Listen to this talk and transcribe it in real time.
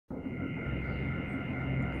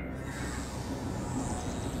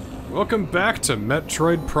Welcome back to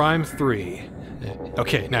Metroid Prime 3.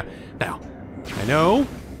 Okay, now, I know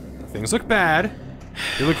things look bad.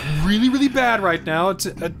 They look really, really bad right now.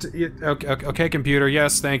 Okay, computer.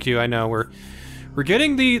 Yes, thank you. I know we're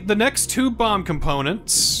getting the next two bomb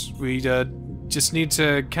components. We just need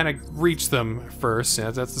to kind of reach them first.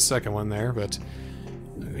 Yeah, that's the second one there, but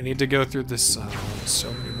we need to go through this.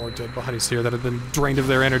 So many more dead bodies here that have been drained of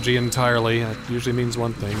their energy entirely. That usually means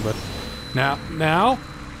one thing, but now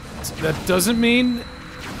that doesn't mean.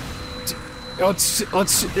 Let's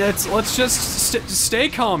just stay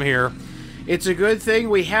calm here. It's a good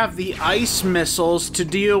thing we have the ice missiles to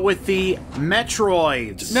deal with the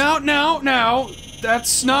METROIDs. Now,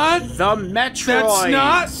 that's not the METROIDs.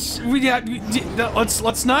 That's not.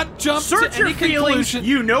 Let's not jump Search to any your feelings. conclusion.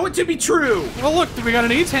 You know it to be true. Well, look, we got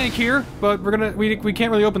an E-tank here, but we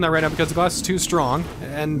can't really open that right now because the glass is too strong.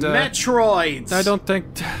 And METROIDs. I don't think.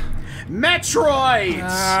 METROIDs.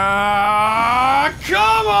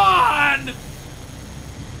 Come on!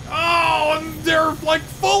 Oh, and they're like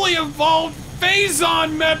fully evolved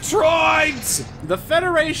Phazon Metroids! The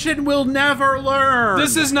Federation will never learn!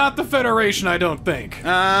 This is not the Federation, I don't think.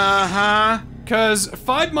 Uh-huh. Because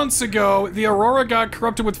 5 months ago, the Aurora got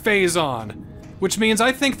corrupted with Phazon, which means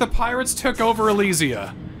I think the pirates took over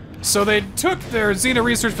Elysia. So they took their Xena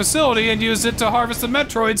research facility and used it to harvest the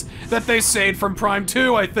Metroids that they saved from Prime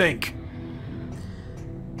 2, I think.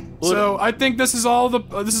 So I think this is all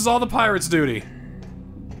the pirates' duty.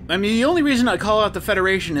 I mean, the only reason I call out the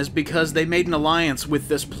Federation is because they made an alliance with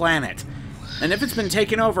this planet. And if it's been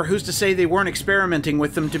taken over, who's to say they weren't experimenting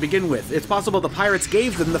with them to begin with? It's possible the pirates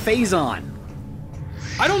gave them the Phazon.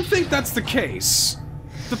 I don't think that's the case.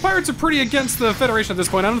 The pirates are pretty against the Federation at this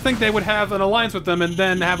point. I don't think they would have an alliance with them and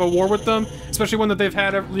then have a war with them, especially one that they've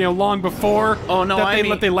had, long before. Oh no,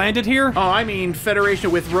 they landed here. Oh, I mean Federation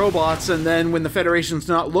with robots, and then when the Federation's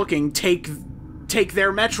not looking, take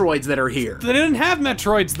their Metroids that are here. They didn't have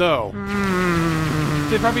Metroids though.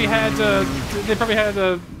 They probably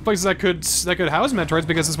had places that could house Metroids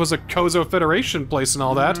because this was a Kozo Federation place and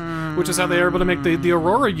all that, which is how they were able to make the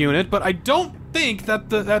Aurora unit. But I don't think that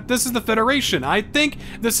this is the Federation. I think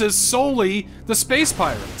this is solely the space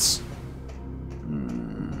pirates.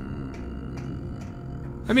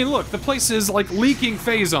 I mean, look, the place is like leaking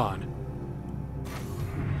Phazon.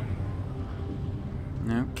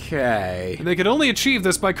 Okay. And they could only achieve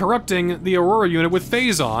this by corrupting the Aurora unit with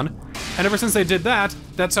Phazon, and ever since they did that,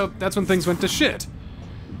 that's when things went to shit.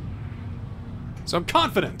 So I'm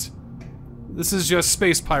confident. This is just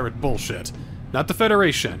space pirate bullshit, not the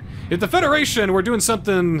Federation. If the Federation were doing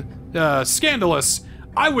something scandalous,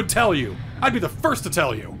 I would tell you. I'd be the first to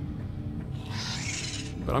tell you.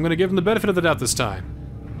 But I'm gonna give them the benefit of the doubt this time.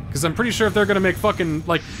 Because I'm pretty sure if they're gonna make fucking,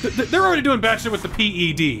 like, they're already doing bad shit with the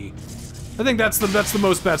PED. I think that's the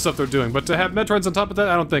most bad stuff they're doing, but to have Metroids on top of that,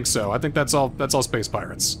 I don't think so. I think that's all space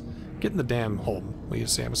pirates. Get in the damn hole, will you,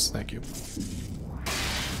 Samus? Thank you.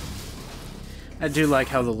 I do like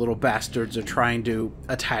how the little bastards are trying to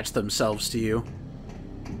attach themselves to you.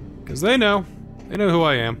 Because they know who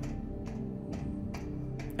I am.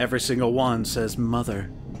 Every single one says mother.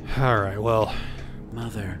 Alright, well...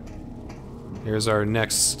 Mother. Here's our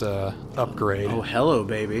next, upgrade. Oh, hello,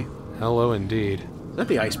 baby. Hello, indeed. Is that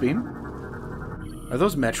the Ice Beam? Are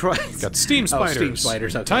those Metroids? Got steam spiders. Oh, steam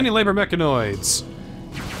spiders, okay. Tiny labor mechanoids.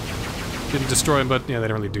 Didn't destroy them, but yeah, they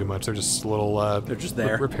don't really do much. They're just little, they're just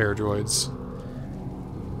there. Repair droids.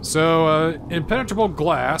 So, impenetrable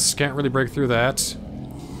glass. Can't really break through that.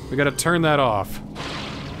 We gotta turn that off.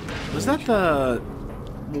 Was that the...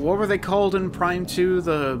 What were they called in Prime 2?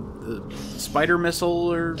 The spider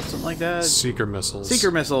missile or something like that? Seeker missiles. Seeker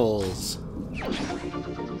missiles.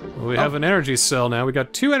 Well, we have an energy cell now. We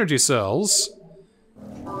got 2 energy cells.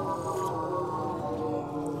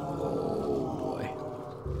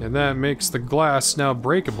 And that makes the glass now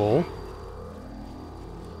breakable.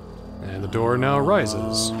 And the door now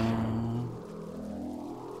rises.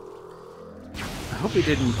 I hope he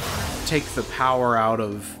didn't take the power out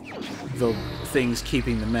of the things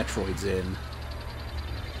keeping the Metroids in.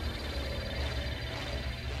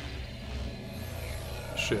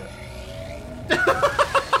 Shit.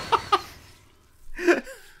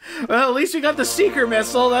 Well, at least we got the Seeker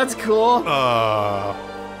missile. That's cool.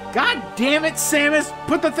 God damn it, Samus!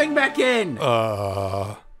 Put the thing back in! Well,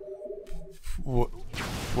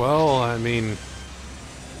 I mean...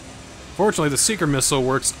 Fortunately, the Seeker missile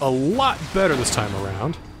works a lot better this time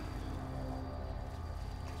around.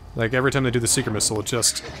 Like, every time they do the Seeker missile, it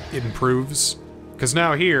improves. Because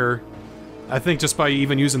now here, I think just by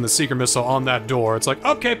even using the Seeker missile on that door, it's like,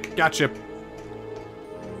 okay, gotcha.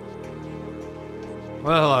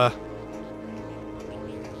 Well,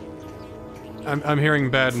 I'm hearing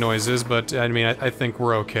bad noises, but I mean, I think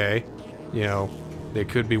we're okay. You know, they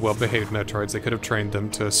could be well-behaved Metroids. They could have trained them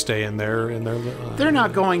to stay in their. They're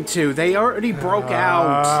not going to. They already broke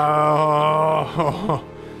out. Oh.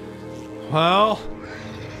 Well,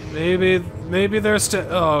 maybe they're still.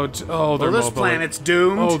 Oh, they're well, this planet's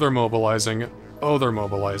doomed. Oh, they're mobilizing. Oh, they're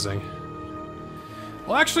mobilizing.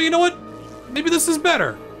 Well, actually, you know what? Maybe this is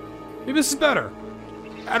better. Maybe this is better.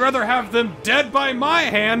 I'd rather have them dead by my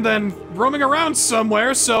hand than roaming around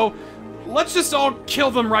somewhere, so let's just all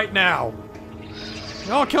kill them right now.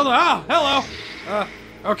 All kill them. Ah, hello.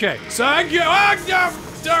 Okay, so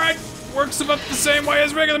alright. Works about the same way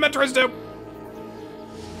as regular Metroids do.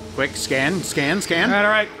 Quick, scan.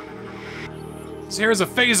 Alright. So here's a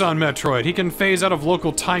phase-on Metroid. He can phase out of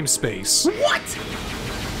local time-space. What?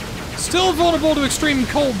 Still vulnerable to extreme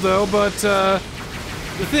cold, though, but,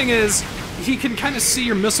 the thing is, he can kind of see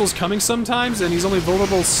your missiles coming sometimes, and he's only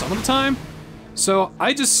vulnerable some of the time. So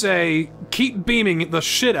I just say, keep beaming the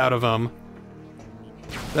shit out of him.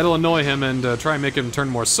 That'll annoy him and try and make him turn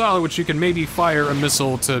more solid, which you can maybe fire a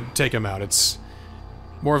missile to take him out. It's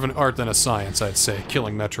more of an art than a science, I'd say,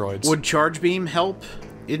 killing Metroids. Would Charge Beam help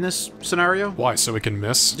in this scenario? Why, so we can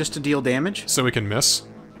miss? Just to deal damage? So we can miss?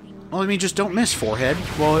 Well, I mean, just don't miss, Forehead.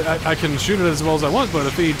 Well, I can shoot it as well as I want, but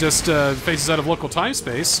if he just faces out of local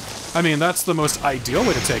time-space, I mean, that's the most ideal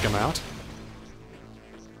way to take him out.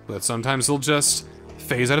 But sometimes he'll just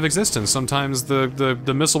phase out of existence. Sometimes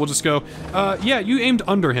the missile will just go, yeah, you aimed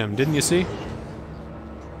under him, didn't you see?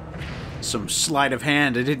 Some sleight of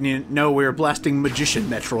hand. I didn't even know we were blasting magician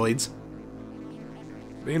Metroids.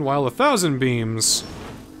 Meanwhile, 1,000 beams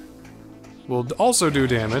will also do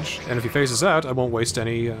damage, and if he phases out, I won't waste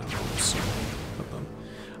any, I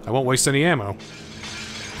won't waste any ammo.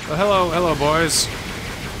 Hello, boys.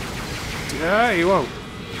 Hey, whoa.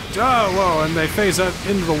 Oh, whoa, and they phase out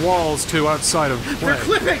into the walls, too, outside of play. They're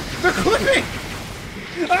clipping!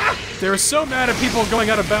 Ah! They were so mad at people going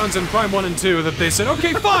out of bounds in Prime 1 and 2 that they said,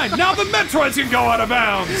 okay, fine, now the Metroids can go out of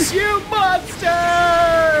bounds! You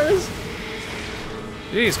monsters!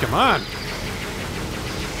 Jeez, come on.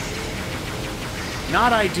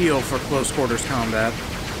 Not ideal for close quarters combat.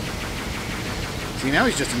 See, now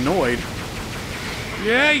he's just annoyed.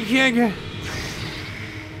 Yeah, you can't get...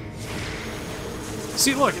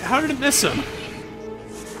 See, look, how did it miss him?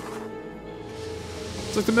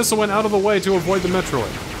 It's like the missile went out of the way to avoid the Metroid.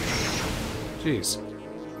 Jeez.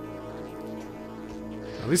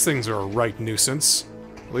 Now, these things are a right nuisance.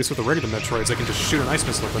 At least with the regular Metroids, I can just shoot an ice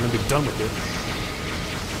missile at them and be done with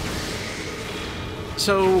it.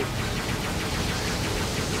 So...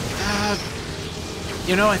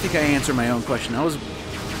 you know, I think I answered my own question. I was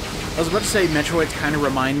about to say Metroids kind of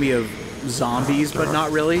remind me of zombies, but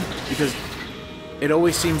not really, because it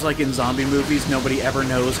always seems like in zombie movies, nobody ever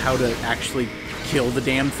knows how to actually kill the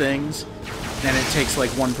damn things. And it takes like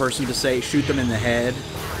one person to say, shoot them in the head.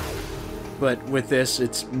 But with this,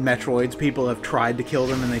 it's Metroids. People have tried to kill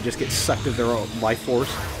them and they just get sucked of their own life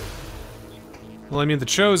force. Well, I mean, the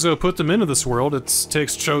Chozo put them into this world. It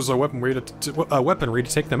takes Chozo weaponry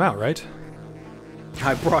to take them out, right?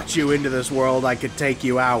 I brought you into this world, I could take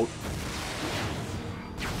you out.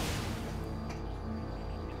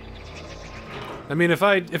 I mean, if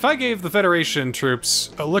I gave the Federation troops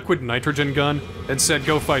a liquid nitrogen gun and said,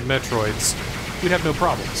 go fight Metroids, we'd have no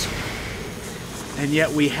problems. And yet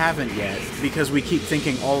we haven't yet, because we keep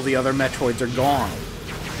thinking all the other Metroids are gone.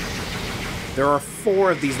 There are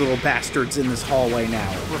 4 of these little bastards in this hallway now.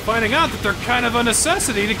 We're finding out that they're kind of a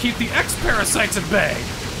necessity to keep the X-parasites at bay.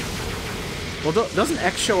 Well, doesn't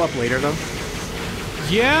X show up later, though?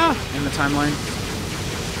 Yeah? In the timeline?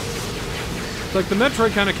 Like, the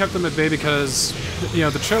Metroid kind of kept them at bay because, you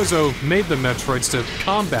know, the Chozo made the Metroids to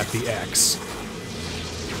combat the X.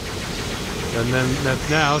 And then,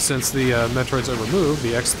 now, since the Metroids are removed,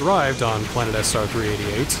 the X thrived on planet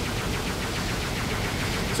SR-388.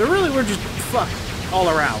 So really, we're just fucked all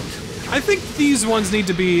around. I think these ones need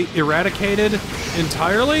to be eradicated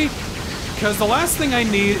entirely, because the last thing I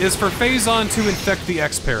need is for Phazon to infect the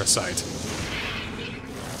X-parasite.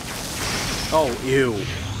 Oh, ew.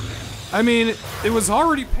 I mean, it was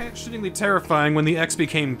already pant-shittingly terrifying when the X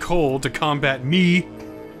became cold to combat me.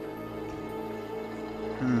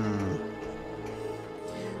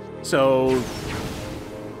 So...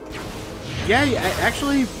 yeah,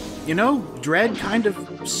 actually, you know, Dread kind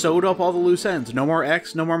of sewed up all the loose ends. No more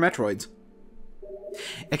X, no more Metroids.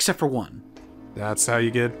 Except for one. That's how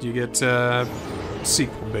you get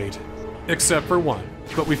sequel bait. Except for one.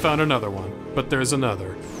 But we found another one. But there's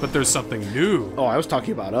another. But there's something new. Oh, I was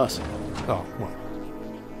talking about us. Oh, well.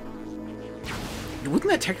 Wouldn't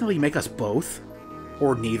that technically make us both?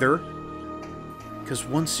 Or neither? because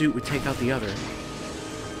one suit would take out the other.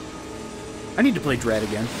 I need to play Dread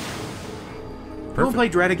again. Perfect. You want to play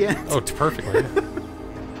Dread again? Oh, it's perfectly.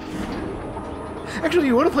 Actually,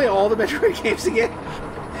 you want to play all the Metroid games again?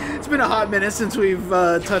 It's been a hot minute since we've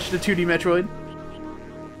touched a 2D Metroid.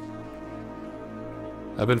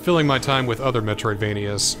 I've been filling my time with other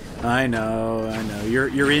Metroidvanias. I know.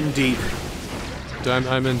 You're in deep.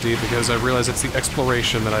 I'm in deep because I realize it's the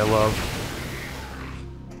exploration that I love.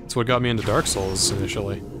 It's what got me into Dark Souls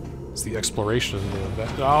initially. It's the exploration of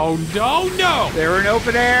that. Oh no! They're in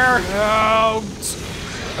open air! Oh!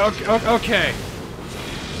 Okay.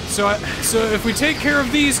 So if we take care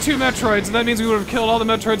of these two Metroids, that means we would have killed all the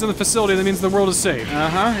Metroids in the facility, that means the world is saved.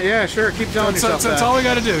 Uh-huh, yeah, sure, keep telling yourself that. That's all we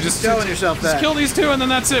gotta do, just telling yourself that. Just kill these two and then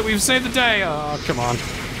that's it, we've saved the day! Oh, come on.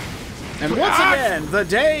 And once again, the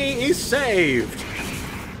day is saved!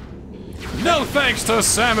 No thanks to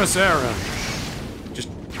Samus Aran! Just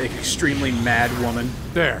an extremely mad woman.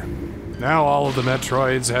 There. Now all of the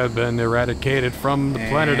Metroids have been eradicated from the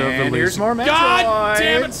planet of Elysium. And here's more Metroids! God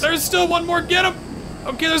damn it! There's still one more! Get him!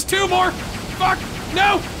 Okay, there's two more! Fuck!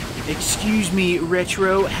 No! Excuse me,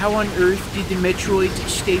 Retro, how on earth did the Metroids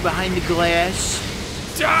stay behind the glass?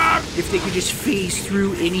 Ah! If they could just phase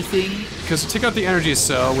through anything? Because take out the energy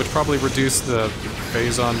cell, which probably reduced the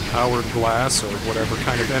phazon-powered glass, or whatever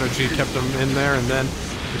kind of energy kept them in there, and then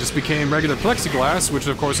it just became regular plexiglass, which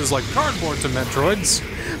of course is like cardboard to Metroids.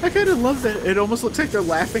 I kind of love that. It almost looks like they're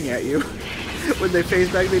laughing at you. When they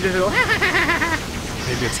phase back, they just go,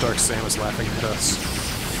 Maybe it's Dark Samus laughing at us.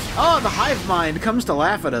 oh, the hive mind comes to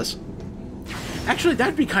laugh at us. Actually,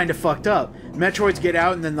 that'd be kind of fucked up. Metroids get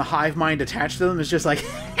out and then the hive mind attached to them is just like,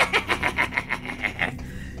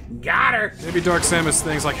 got her! Maybe Dark Samus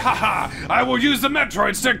thinks like, haha, I will use the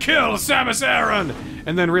Metroids to kill Samus Aran!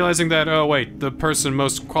 And then realizing that, oh wait, the person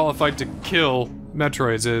most qualified to kill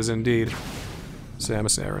Metroids is indeed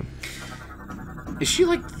Samus Aran. Is she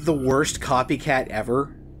like the worst copycat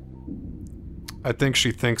ever? I think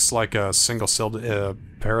she thinks like a single-celled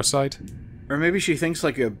parasite. Or maybe she thinks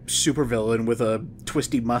like a supervillain with a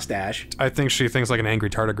twisty mustache. I think she thinks like an angry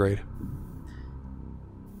tardigrade.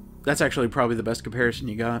 That's actually probably the best comparison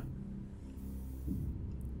you got.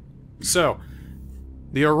 So,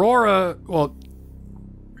 the Aurora, well,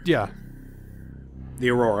 yeah. The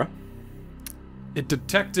Aurora. It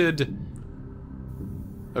detected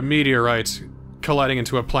a meteorite colliding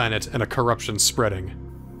into a planet and a corruption spreading.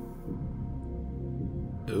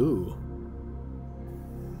 Ooh.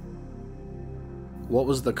 What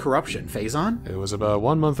was the corruption? Phazon? It was about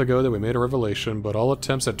 1 month ago that we made a revelation, but all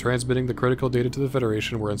attempts at transmitting the critical data to the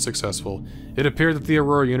Federation were unsuccessful. It appeared that the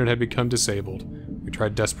Aurora unit had become disabled. We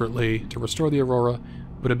tried desperately to restore the Aurora,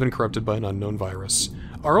 but had been corrupted by an unknown virus.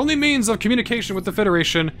 Our only means of communication with the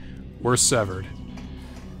Federation were severed.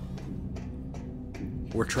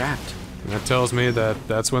 We're trapped. And that tells me that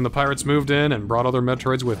that's when the pirates moved in and brought other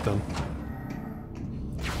Metroids with them.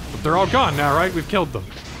 But they're all gone now, right? We've killed them.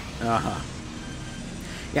 Uh-huh.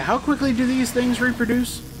 Yeah, how quickly do these things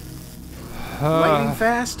reproduce? Lightning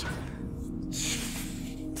fast?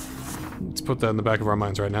 Let's put that in the back of our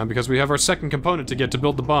minds right now, because we have our second component to get to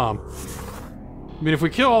build the bomb. I mean, if we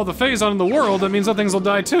kill all the Phazon in the world, that means other things will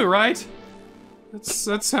die too, right?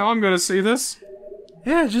 That's how I'm gonna see this.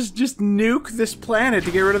 Yeah, just nuke this planet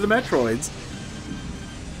to get rid of the Metroids.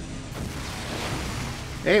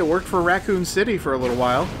 Hey, it worked for Raccoon City for a little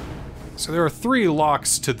while. So there are 3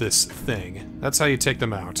 locks to this thing. That's how you take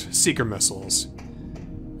them out. Seeker missiles.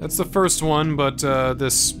 That's the first one, but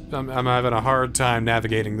I'm having a hard time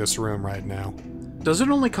navigating this room right now. Does it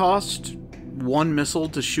only cost 1 missile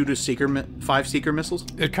to shoot a 5 Seeker missiles?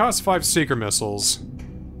 It costs 5 Seeker missiles.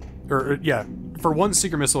 Yeah, for 1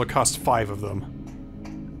 Seeker missile it costs 5 of them.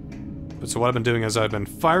 But so what I've been doing is I've been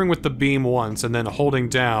firing with the beam once and then holding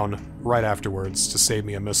down right afterwards to save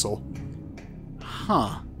me a missile.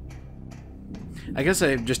 Huh. I guess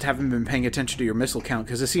I just haven't been paying attention to your missile count,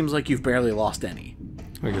 because it seems like you've barely lost any.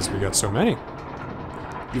 I guess we got so many.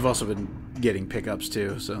 You've also been getting pickups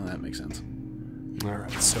too, so that makes sense.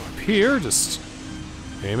 Alright, so up here, just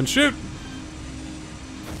aim and shoot.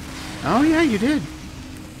 Oh yeah, you did.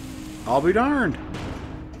 I'll be darned.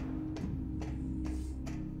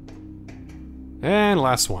 And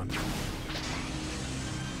last one.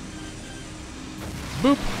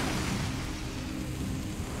 Boop.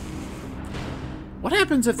 What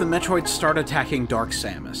happens if the Metroids start attacking Dark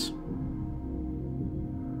Samus?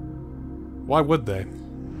 Why would they?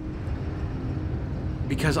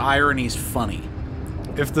 Because irony's funny.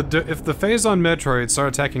 If the Phazon Metroids start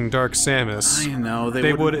attacking Dark Samus, I know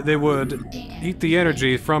they would eat the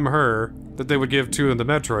energy from her that they would give to the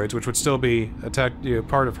Metroids, which would still be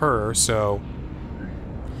part of her. So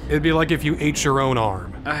It'd be like if you ate your own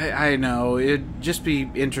arm. I know. It'd just be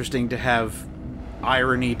interesting to have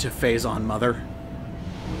irony to Phazon Mother.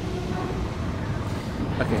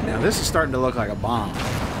 Okay, now this is starting to look like a bomb.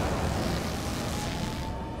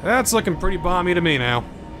 That's looking pretty bomby to me now.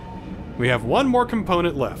 We have one more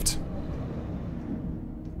component left.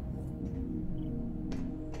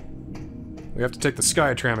 We have to take the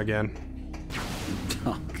Skytram again.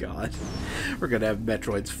 Oh god. We're gonna have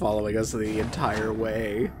Metroids following us the entire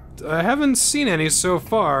way. I haven't seen any so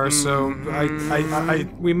far, so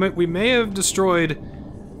we may have destroyed,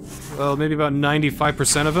 well, maybe about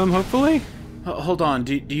 95% of them, hopefully? Hold on,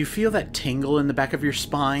 do you feel that tingle in the back of your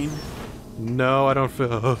spine? No, I don't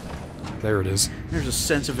feel... there it is. There's a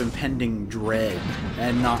sense of impending dread,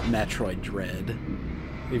 and not Metroid dread.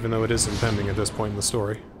 Even though it is impending at this point in the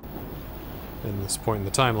story. In this point in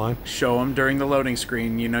the timeline. Show them during the loading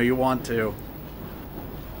screen, you know you want to.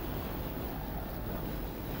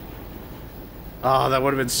 Oh, that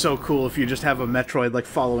would have been so cool if you just have a Metroid, like,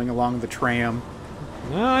 following along the tram.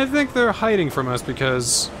 No, I think they're hiding from us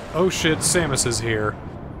because... oh shit, Samus is here.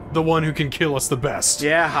 The one who can kill us the best.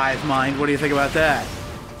 Yeah, Hive Mind, what do you think about that?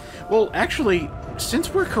 Well, actually,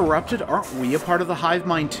 since we're corrupted, aren't we a part of the Hive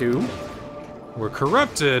Mind too? We're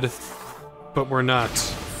corrupted, but we're not...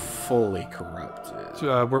 fully corrupted.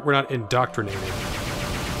 We're not indoctrinated.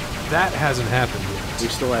 That hasn't happened yet. We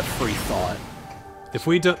still have free thought. If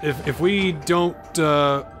we don't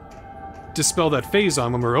dispel that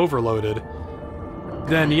Phazon when we're overloaded,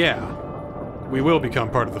 then yeah, we will become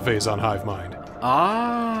part of the Phazon hive mind.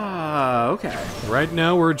 Ah, okay. Right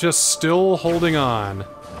now we're just still holding on.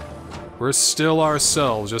 We're still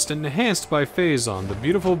ourselves, just enhanced by Phazon, the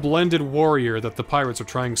beautiful blended warrior that the pirates are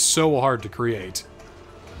trying so hard to create.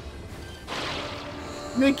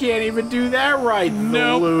 They can't even do that right,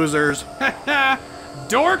 nope. The losers.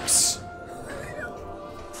 Dorks!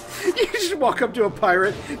 You just walk up to a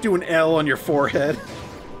pirate, do an L on your forehead.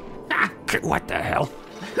 What the hell?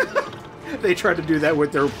 They try to do that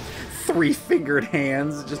with their three-fingered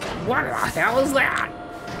hands. Just, what the hell is that?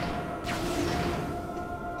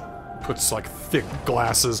 Puts, like, thick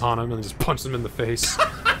glasses on him and just punches him in the face.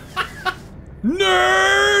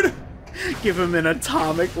 Nerd! Give him an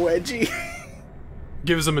atomic wedgie.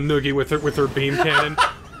 Gives him a noogie with her beam cannon.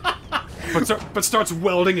 But starts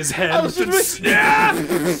welding his head with it.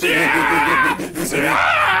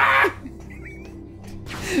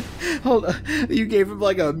 Hold on. You gave him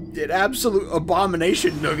like an absolute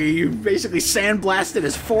abomination noogie. You basically sandblasted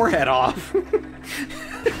his forehead off.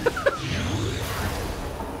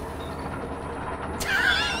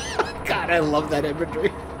 God, I love that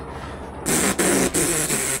imagery.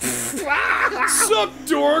 Sup,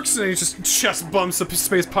 dorks? And he just chest bumps the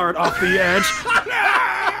space pirate off the edge.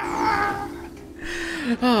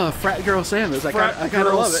 Oh, frat girl Samus. I kind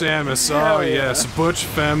of love it. Samus. Oh, yes. Butch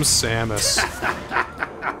Femme Samus.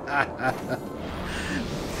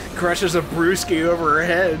 Crushes a brewski over her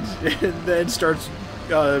head and then starts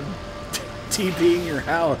TPing your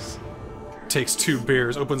house. Takes 2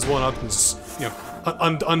 beers, opens one up, and just, you know,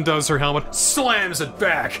 undoes her helmet, slams it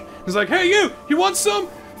back. He's like, hey, you want some?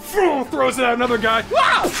 Throws it at another guy,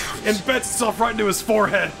 and bets itself right into his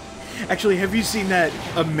forehead. Actually, have you seen that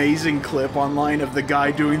amazing clip online of the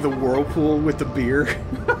guy doing the whirlpool with the beer?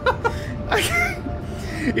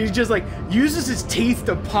 He just, like, uses his teeth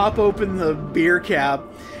to pop open the beer cap,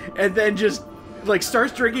 and then just, like,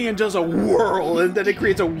 starts drinking and does a whirl, and then it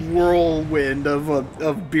creates a whirlwind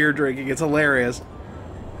of beer drinking. It's hilarious.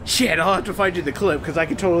 Shit, I'll have to find you the clip, because I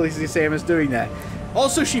can totally see Samus doing that.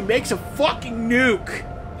 Also, she makes a fucking nuke!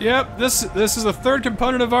 Yep, this is the 3rd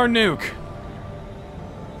component of our nuke.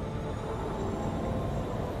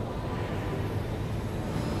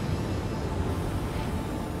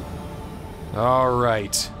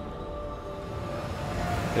 Alright.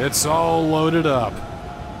 It's all loaded up.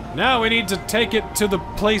 Now we need to take it to the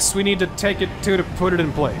place we need to take it to put it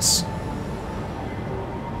in place.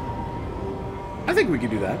 I think we can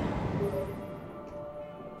do that.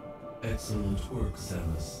 Excellent work,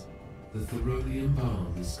 Samus. The Theridium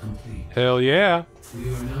bomb is complete. Hell yeah.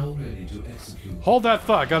 We are now ready to execute. Hold that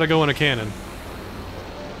thought, gotta go in a cannon.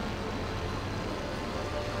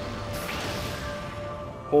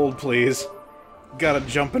 Hold, please. Gotta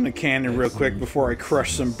jump in the cannon real quick before I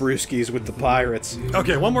crush some brewskis with the pirates.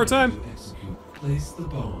 Okay, one more time. Place the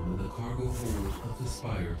bomb in the cargo hold of the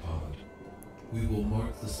Spire pod. We will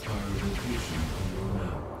mark the Spire location on your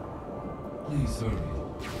map. Please hurry.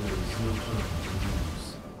 There is no time to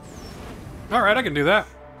lose. Alright, I can do that.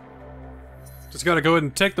 Just gotta go ahead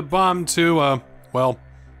and take the bomb to, well,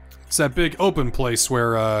 it's that big open place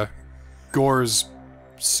where, Gore's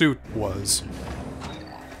suit was.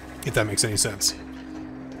 If that makes any sense.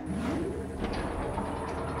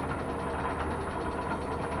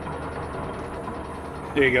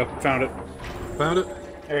 There you go. Found it. Found it?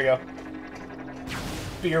 There you go.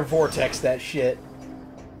 Beer vortex that shit.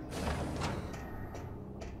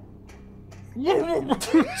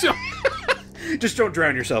 Just don't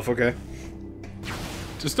drown yourself, okay?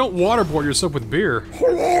 Just don't waterboard yourself with beer.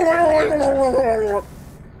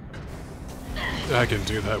 I can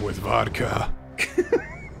do that with vodka.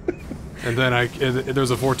 And then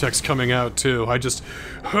there's a vortex coming out too. I just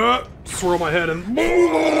swirl my head and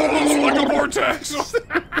it's like a vortex.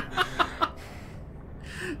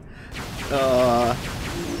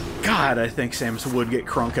 God, I think Samus would get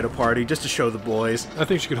crunk at a party just to show the boys. I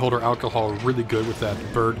think she could hold her alcohol really good with that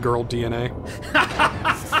bird girl DNA.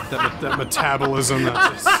 that metabolism.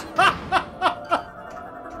 That just...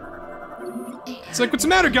 It's like, what's the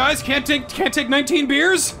matter, guys? Can't take 19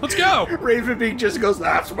 beers? Let's go. Ravenbeak just goes,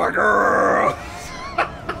 "That's my girl."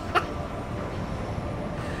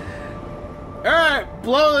 All right,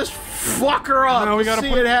 blow this fucker up. No, we gotta See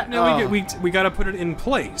put it we gotta put it in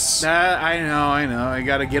place. I know. I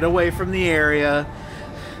gotta get away from the area.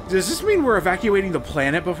 Does this mean we're evacuating the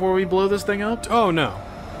planet before we blow this thing up? Oh no.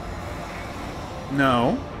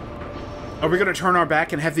 No. Are we gonna turn our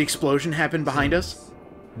back and have the explosion happen behind us?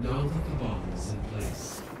 Now that the bomb is in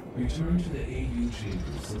place, return to the AU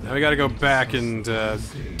chambers. Now we gotta go back and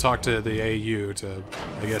talk to the AU to,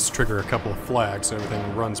 I guess, trigger a couple of flags so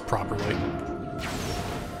everything runs properly.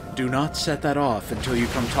 Do not set that off until you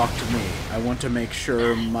come talk to me. I want to make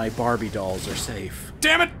sure my Barbie dolls are safe.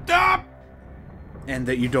 Damn it! Ah! And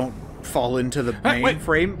that you don't fall into the Hey, wait.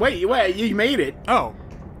 mainframe. Wait, you made it. Oh.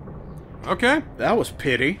 Okay. That was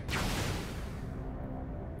pity.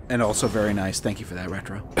 And also very nice. Thank you for that,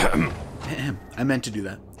 Retro. I meant to do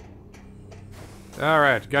that.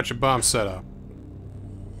 Alright, got your bomb set up.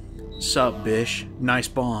 Sup, bish. Nice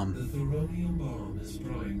bomb. The thorium bomb is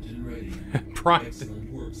primed and ready. Primed.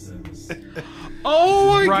 Excellent work, Samus.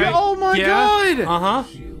 Oh my Yeah. god! Uh-huh.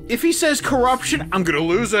 If he says corruption, I'm gonna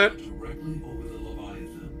lose it. Directly over the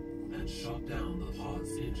Leviathan and shut down the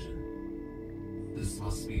pod's engine. This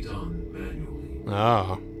must be done manually.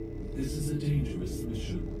 Oh. This is a dangerous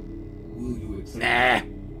mission. Will you accept? Nah.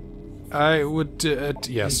 I would,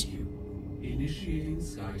 yes. Thank you. Initiating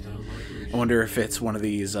Skytown migration. I wonder if it's one of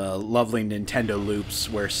these lovely Nintendo loops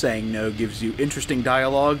where saying no gives you interesting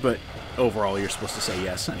dialogue, but overall you're supposed to say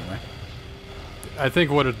yes anyway. I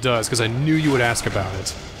think what it does, because I knew you would ask about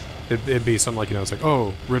it, it'd be something like, you know, it's like,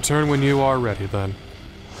 oh, return when you are ready, then.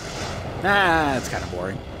 Ah, it's kind of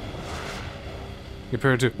boring.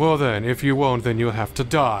 Compared to, well then, if you won't, then you'll have to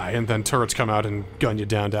die, and then turrets come out and gun you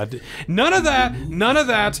down, Dad. None of that! None of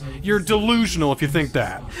that! You're delusional if you think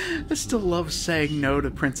that. I still love saying no to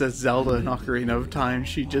Princess Zelda in Ocarina of Time.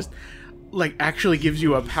 She just, like, actually gives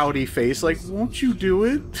you a pouty face, like, won't you do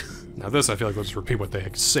it? Now this, I feel like, let's repeat what they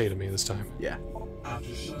say to me this time. Yeah.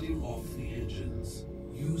 After shutting off the engines,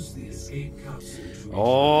 use the escape capsule to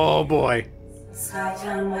Oh boy.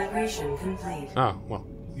 Skytown migration complete. Oh, well.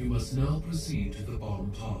 You must now proceed to the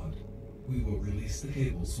bomb pod. We will release the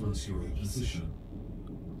cables once you're in position.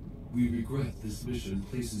 We regret this mission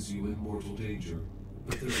places you in mortal danger,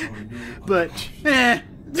 but there are no But,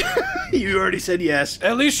 you already said yes.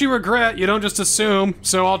 At least you regret, you don't just assume,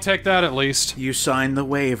 so I'll take that at least. You signed the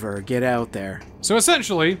waiver. Get out there. So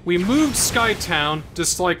essentially, we moved Skytown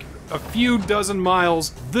just like a few dozen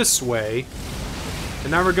miles this way,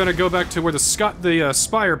 and now we're gonna go back to where the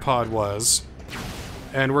Spire Pod was,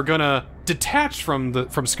 and we're gonna detach from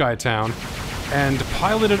Skytown and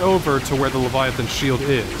pilot it over to where the Leviathan shield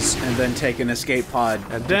is. And then take an escape pod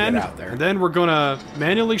And to then, get out there. and then we're gonna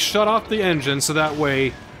manually shut off the engine so that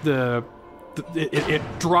way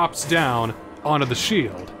it drops down onto the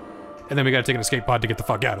shield. And then we gotta take an escape pod to get the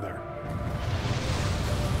fuck out of there.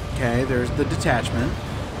 Okay, there's the detachment.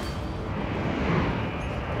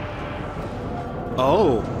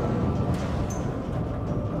 Oh.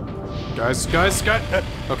 Guys,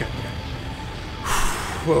 okay.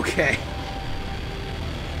 Okay.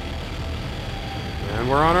 And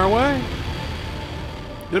we're on our way.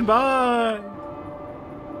 Goodbye.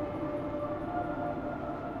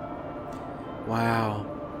 Wow.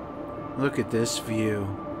 Look at this view.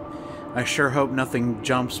 I sure hope nothing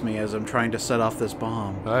jumps me as I'm trying to set off this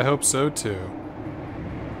bomb. I hope so too.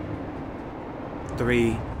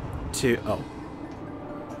 3, 2, oh.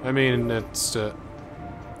 I mean, it's,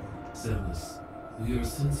 Samus, we are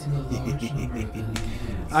sensing a large number of enemy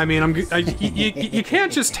hits. I mean, you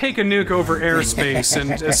can't just take a nuke over airspace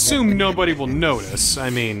and assume nobody will notice. I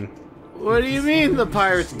mean... What do you mean the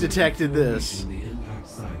pirates detected this? In the impact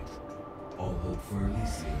site, all hope for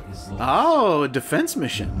Elysia is Oh, a defense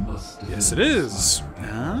mission. Yes, it is.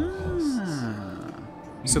 Ah.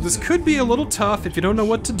 So this could be a little tough if you don't know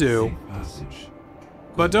what to do.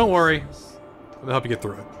 But don't worry. I'll help you get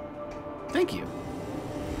through it. Thank you.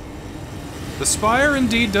 The Spire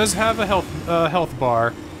indeed does have a health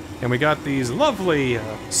bar. And we got these lovely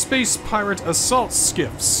space pirate assault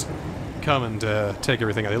skiffs coming to take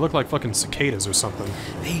everything out. They look like fucking cicadas or something.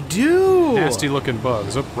 They do! Nasty looking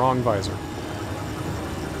bugs. Oh, wrong visor.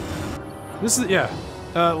 This is, yeah.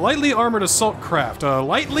 Lightly armored assault craft.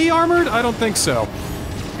 Lightly armored? I don't think so.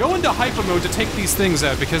 Go into hyper mode to take these things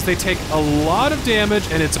out because they take a lot of damage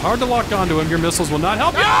and it's hard to lock onto them. Your missiles will not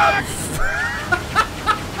help you!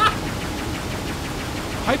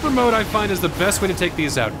 Hyper mode, I find, is the best way to take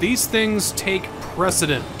these out. These things take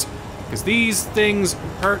precedent, because these things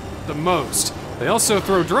hurt the most. They also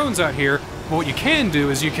throw drones out here, but what you can do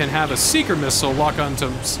is you can have a seeker missile lock onto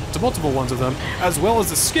multiple ones of them, as well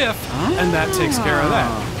as a skiff, and that takes care of that.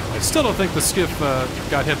 I still don't think the skiff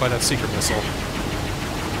got hit by that seeker missile.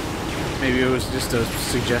 Maybe it was just a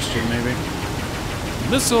suggestion, maybe.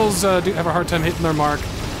 Missiles do have a hard time hitting their mark,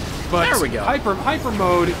 but there we go. Hyper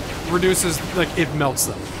mode reduces, like, it melts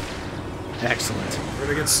them. Excellent. We're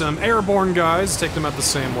gonna get some airborne guys, take them out the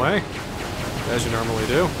same way, as you normally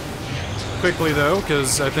do. Quickly, though,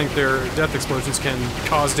 because I think their death explosions can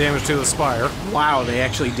cause damage to the Spire. Wow, they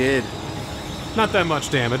actually did. Not that much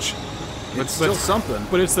damage. It's still something.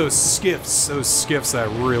 But it's those skiffs that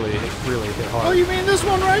really hit hard. Oh, you mean this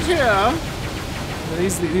one right here?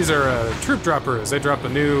 These are troop droppers. They drop a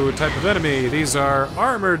new type of enemy. These are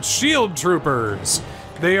armored shield troopers.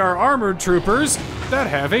 They are armored troopers that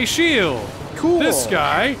have a shield. Cool. This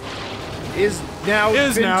guy is now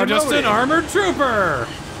just an armored trooper.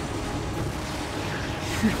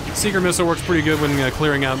 Seeker missile works pretty good when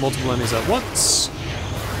clearing out multiple enemies at once.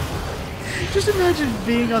 Just imagine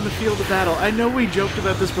being on the field of battle. I know we joked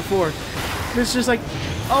about this before. It's just like,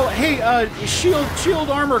 oh, hey,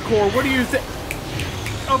 shield armor core. What do you think?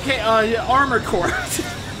 Okay, armor core.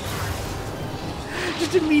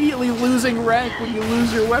 Just immediately losing rank when you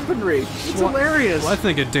lose your weaponry. It's hilarious. Well, I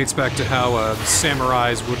think it dates back to how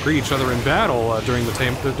samurais would greet each other in battle during the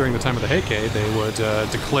time of the Heike. They would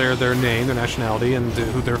declare their name, their nationality, and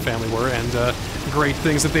who their family were, and great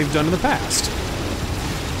things that they've done in the past.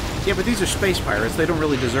 Yeah, but these are space pirates. They don't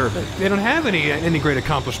really deserve it. They don't have any great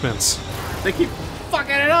accomplishments. They keep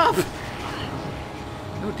fucking it up.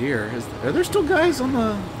 Oh dear, are there still guys on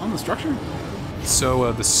the structure?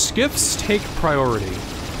 So the skiffs take priority.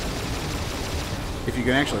 If you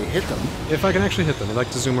can actually hit them. If I can actually hit them, I'd like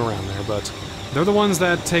to zoom around there, but they're the ones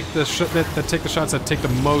that take the take the shots that take the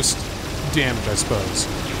most damage, I suppose.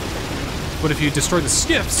 But if you destroy the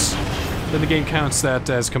skiffs, then the game counts that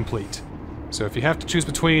as complete. So if you have to choose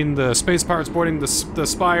between the space pirates boarding the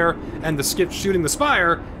Spire and the skiffs shooting the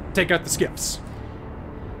Spire, take out the skiffs.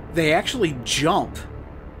 They actually jump.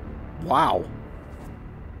 Wow.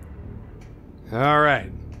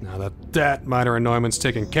 Alright, now that minor annoyance's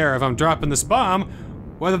taken care of, I'm dropping this bomb,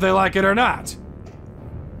 whether they like it or not.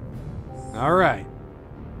 Alright.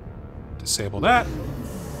 Disable that.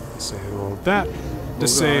 Disable that.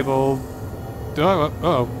 Disable...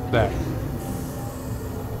 Oh, that.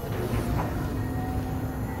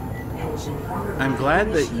 I'm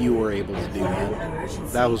glad that you were able to do that.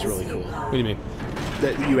 That was really cool. What do you mean?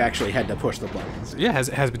 That you actually had to push the buttons. Yeah, it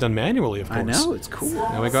has been done manually, of course. I know, it's cool.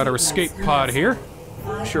 Now we got our escape pod here.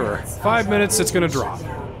 Sure. 5 minutes, it's gonna drop.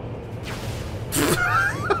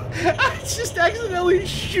 I just accidentally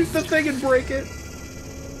shoot the thing and break it.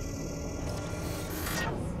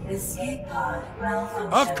 Escape pod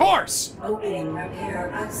malfunction. Of course! Opening repair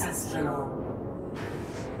access tunnel.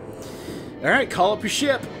 Alright, call up your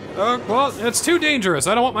ship. Well, it's too dangerous.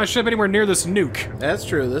 I don't want my ship anywhere near this nuke. That's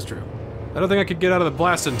true, that's true. I don't think I could get out of the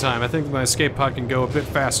blast in time. I think my escape pod can go a bit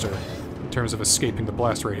faster in terms of escaping the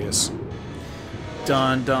blast radius.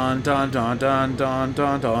 Dun dun dun dun dun dun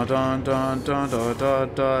dun dun dun dun dun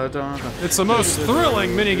dun dun dun. It's the most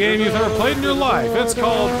thrilling minigame you've ever played in your life. It's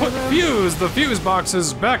called Put the fuse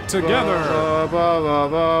boxes back together.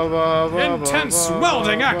 Intense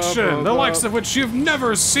welding action, the likes of which you've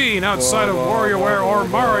never seen outside of WarioWare or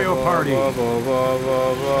Mario Party.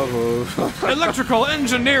 Electrical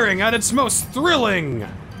engineering at its most thrilling.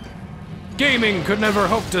 Gaming could never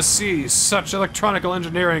hope to see such electronical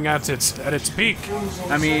engineering at its peak.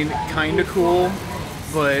 I mean, kinda cool,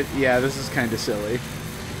 but yeah, this is kinda silly.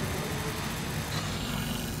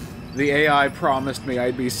 The AI promised me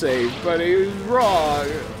I'd be safe, but he was wrong.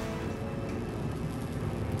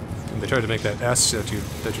 They tried to make that S that you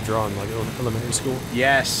draw in like elementary school.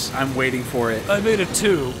 Yes, I'm waiting for it. I made it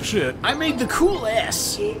too. Shit. I made the cool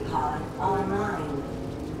S. Escape pod online.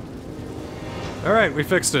 All right, we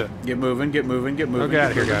fixed it. Get moving, get moving, get moving. Oh, get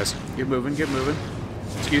out get of here, moving. guys. Get moving, get moving.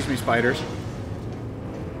 Excuse me, spiders.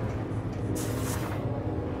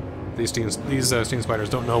 These steam spiders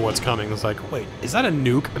don't know what's coming. It's like, wait, is that a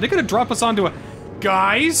nuke? Are they gonna drop us onto a...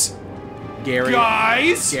 Guys? Gary.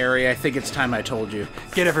 Guys? Gary, I think it's time I told you.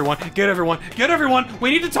 Get everyone, get everyone, get everyone! We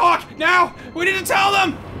need to talk, now! We need to tell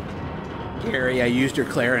them! Gary, I used your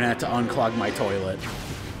clarinet to unclog my toilet.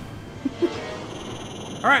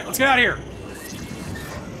 Alright, let's get out of here.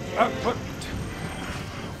 What?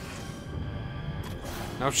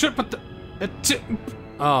 Oh shit, but the...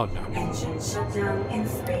 Oh no. Engine shut down in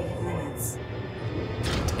 3 minutes.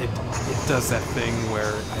 It does that thing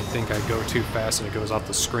where I think I go too fast and it goes off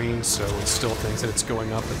the screen, so it still thinks that it's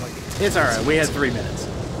going up at like... It's alright, we had 3 minutes.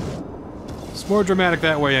 It's more dramatic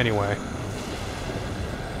that way anyway.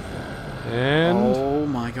 And... Oh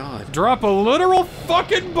my god. Drop a literal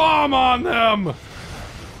fucking bomb on them!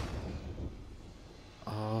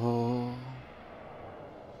 Oh...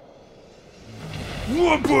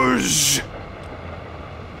 Whoopers!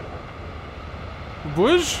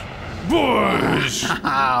 Bush? Bush!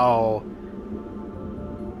 Ow.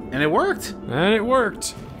 And it worked. And it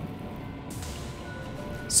worked.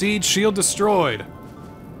 Siege shield destroyed.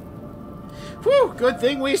 Whew, good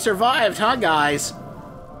thing we survived, huh, guys?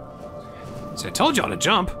 See, I told y'all to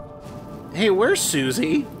jump. Hey, where's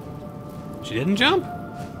Susie? She didn't jump?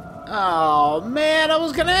 Oh, man, I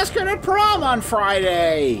was gonna ask her to prom on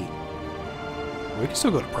Friday. We can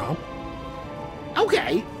still go to prom.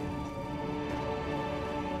 Okay.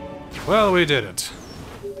 Well, we did it.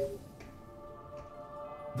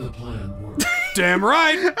 The plan worked. Damn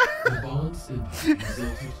right! The bond's impact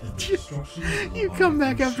resulted in the destruction of the You come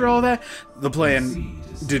back after all that? The plan seed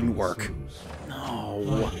is didn't work. exposed.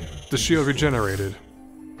 No. The shield regenerated.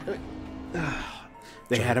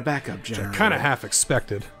 They had a backup generator. Kind of half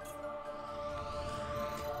expected.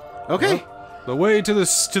 Okay. The way to the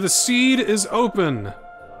seed is open.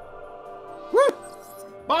 Woo!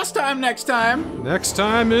 Boss time next time. Next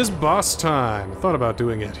time is boss time. I thought about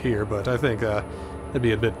doing it here, but I think it'd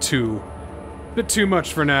be a bit too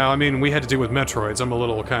much for now. I mean, we had to deal with Metroids. I'm a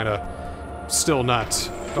little kind of still not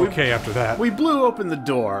okay after that. We blew open the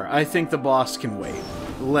door. I think the boss can wait.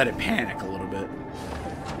 Let it panic a little bit.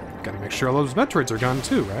 Gotta make sure all those Metroids are gone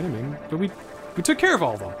too, right? I mean, but we took care of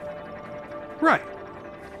all of them. Right.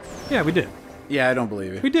 Yeah, we did. Yeah, I don't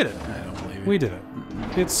believe you. We did it. I don't believe you. We did it.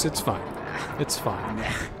 It's fine. It's fine.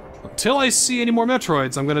 Until I see any more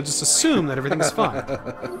Metroids, I'm gonna just assume that everything's fine.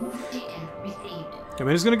 I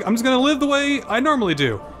mean, I'm just gonna live the way I normally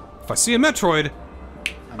do. If I see a Metroid,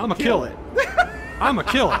 I'ma kill it. I'ma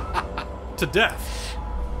kill it. To death.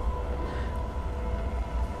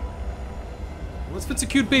 Well, if it's a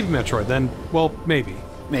cute baby Metroid, then, well, maybe.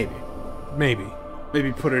 Maybe. Maybe.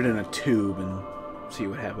 Maybe put it in a tube and see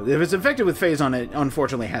what happens. If it's infected with phase on it,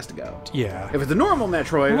 unfortunately has to go. Yeah. If it's a normal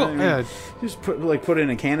Metroid, Well, I mean, yeah. just put it in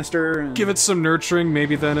a canister. And... Give it some nurturing,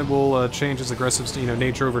 maybe then it will change its aggressive,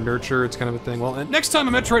 nature over nurture. It's kind of a thing. Well, next time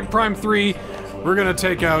on Metroid Prime 3, we're gonna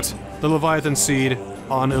take out the Leviathan Seed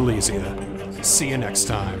on Elysia. See you next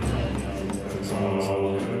time.